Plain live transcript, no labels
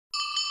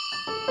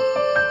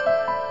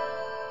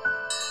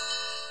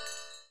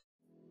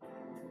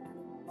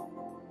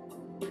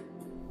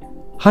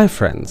Hi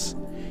friends,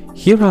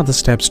 here are the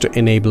steps to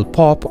enable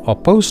POP or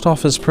Post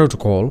Office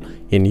Protocol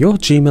in your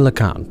Gmail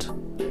account.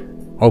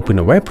 Open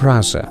a web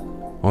browser.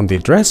 On the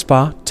address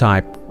bar,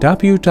 type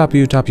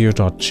www.gmail.com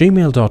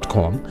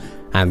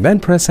and then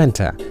press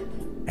enter.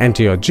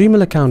 Enter your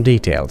Gmail account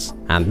details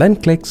and then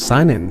click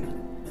Sign In.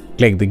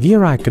 Click the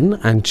gear icon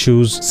and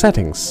choose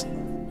Settings.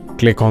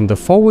 Click on the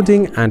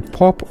Forwarding and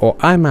POP or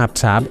IMAP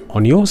tab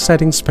on your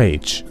settings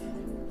page.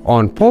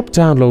 On POP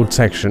Download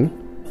section,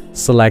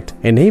 select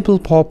Enable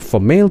POP for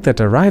mail that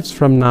arrives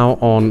from now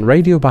on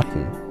radio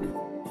button.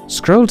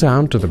 Scroll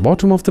down to the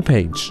bottom of the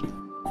page.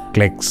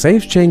 Click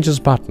Save Changes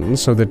button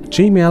so that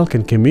Gmail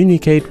can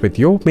communicate with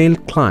your mail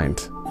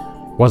client.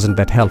 Wasn't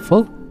that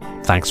helpful?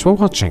 Thanks for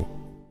watching.